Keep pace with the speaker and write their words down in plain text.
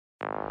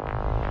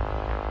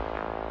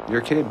You're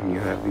a kid and you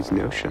have these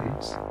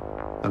notions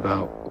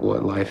about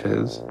what life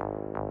is,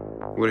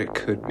 what it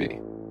could be.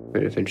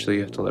 But eventually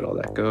you have to let all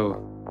that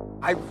go.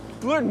 I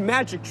learned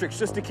magic tricks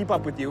just to keep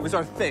up with you. It was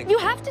our thing. You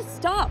have to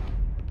stop.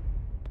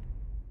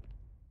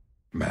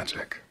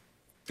 Magic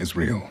is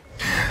real.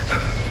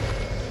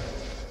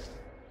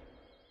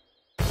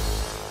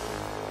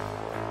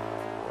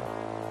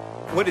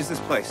 What is this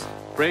place?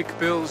 Break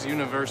Bill's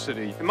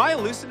University. Am I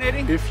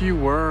hallucinating? If you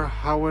were,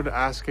 how would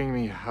asking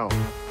me help?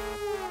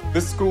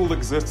 This school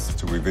exists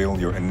to reveal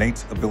your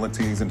innate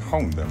abilities and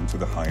hone them to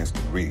the highest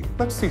degree.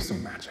 Let's see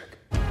some magic.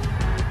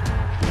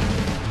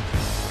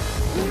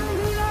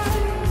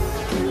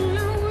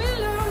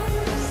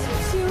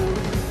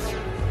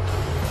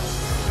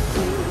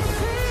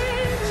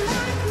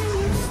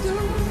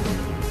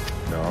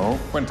 No,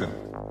 Quentin.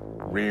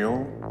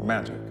 Real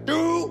magic.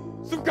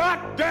 Do some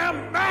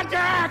goddamn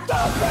magic!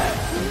 Stop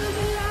it!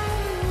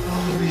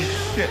 Holy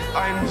shit,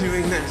 I'm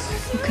doing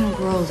this. You can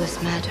grow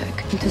this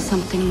magic into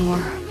something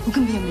more. You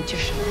can be a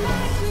magician.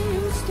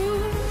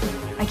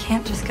 I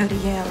can't just go to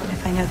Yale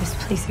if I know this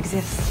place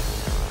exists.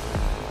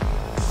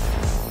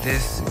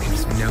 This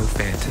is no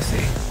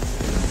fantasy.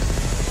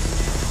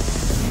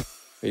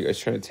 Are you guys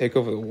trying to take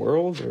over the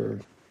world, or?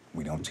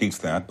 We don't teach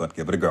that, but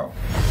give it a go.